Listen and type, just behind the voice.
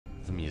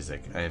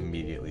music. I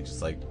immediately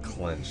just like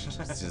clenched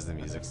as soon as the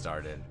music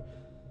started.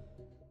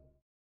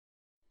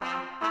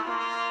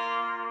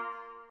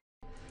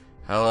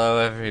 Hello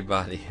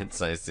everybody, it's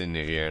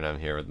IcyNewYear and I'm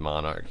here with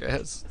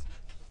Monarkist.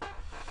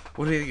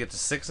 What did we get to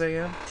 6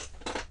 a.m.?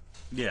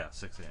 Yeah,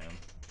 6 a.m.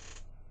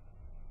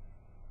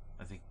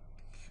 I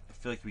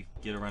feel like we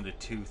get around to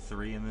 2,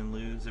 3 and then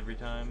lose every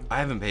time. I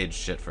haven't paid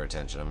shit for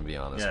attention, I'm gonna be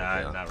honest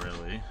with you. Not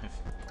really.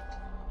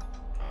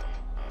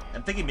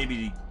 I'm thinking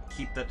maybe to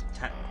keep that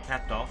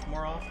capped off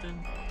more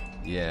often.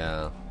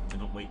 Yeah. And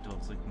don't wait till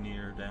it's like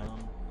near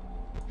down.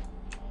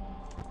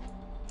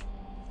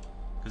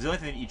 Because the only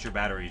thing that eats your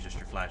battery is just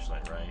your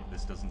flashlight, right?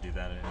 This doesn't do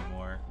that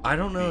anymore. I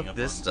don't know if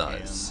this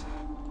does.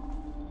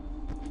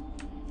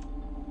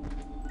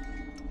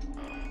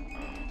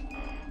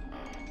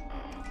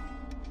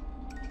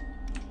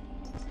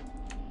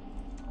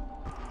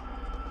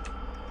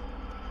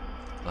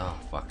 Oh,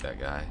 fuck that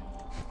guy.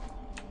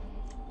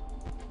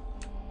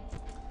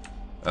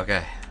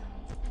 Okay.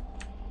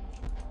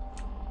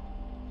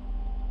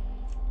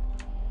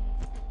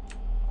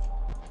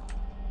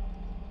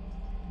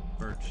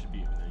 Bird should be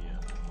over there, yeah.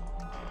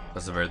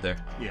 Was the bird there?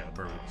 Yeah,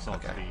 bird.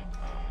 Salt Okay.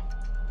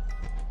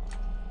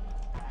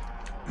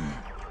 feet.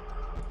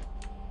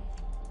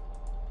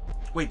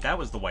 Wait, that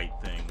was the white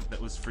thing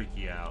that was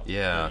freaky out.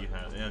 Yeah. That you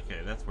had.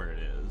 Okay, that's where it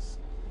is.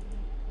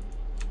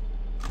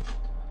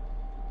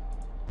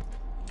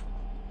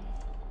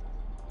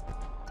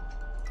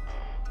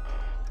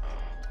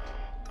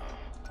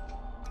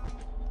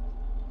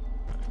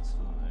 It's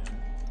still there.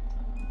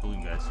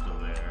 Balloon guy's still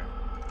there.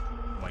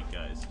 White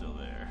guy's still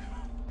there.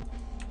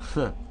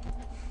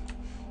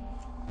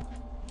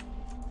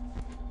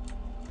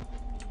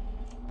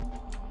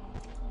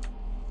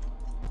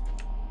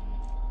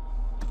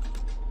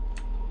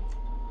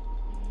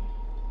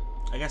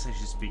 I guess I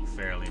should speak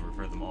fairly and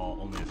refer them all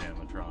only as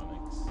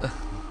animatronics.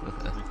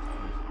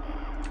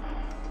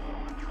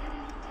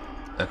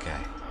 Okay.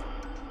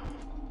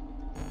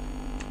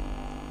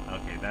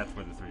 Okay, that's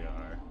where the 3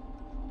 are.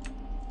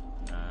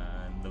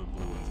 And the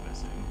blue one's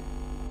missing.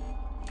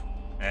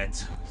 And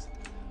so,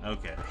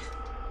 okay.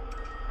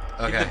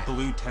 I Okay. think the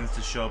blue tends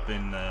to show up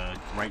in the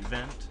right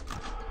vent,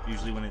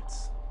 usually when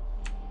it's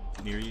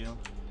near you.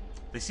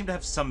 They seem to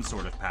have some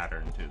sort of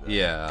pattern to them.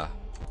 Yeah.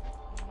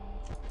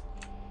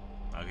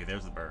 Okay,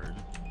 there's the bird.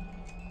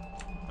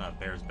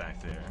 Bear's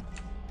back there.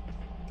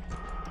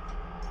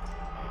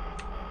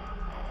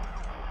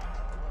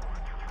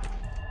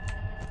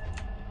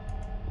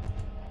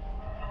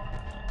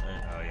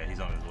 Oh yeah, he's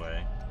on his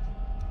way.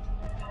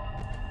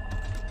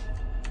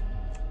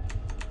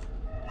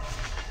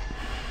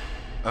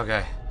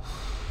 Okay.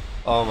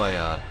 Oh my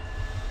god.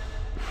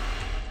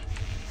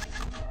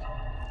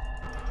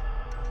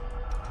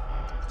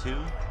 Two?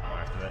 Or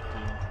after that,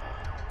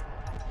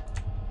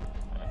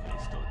 2? Okay,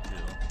 still 2.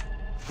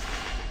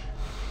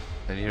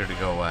 I need her to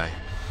go away.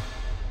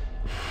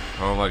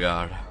 Oh my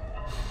god.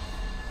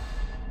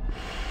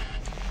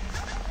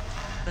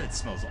 I bet it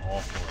smells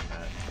awful in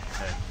that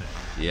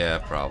thing. Yeah,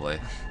 probably.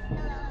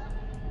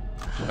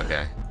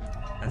 Okay.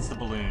 That's the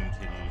balloon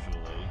kid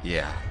usually.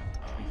 Yeah.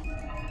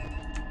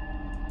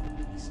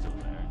 He's still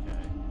there,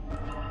 okay.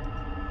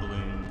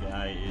 Balloon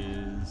guy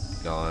is...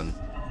 Gone.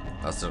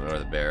 I also don't know where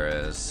the bear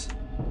is.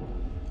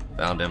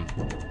 Found him.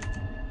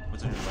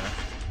 What's on your left?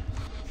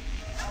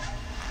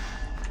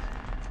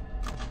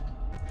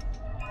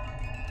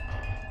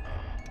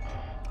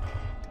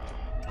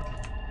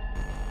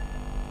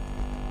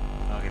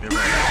 Okay, they're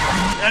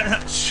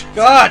right.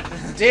 God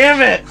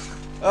damn it!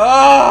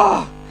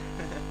 Oh!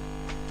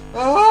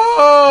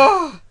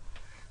 Oh!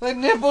 My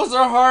nipples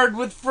are hard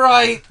with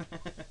fright.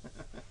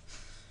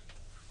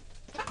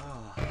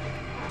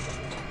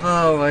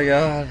 Oh my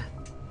god.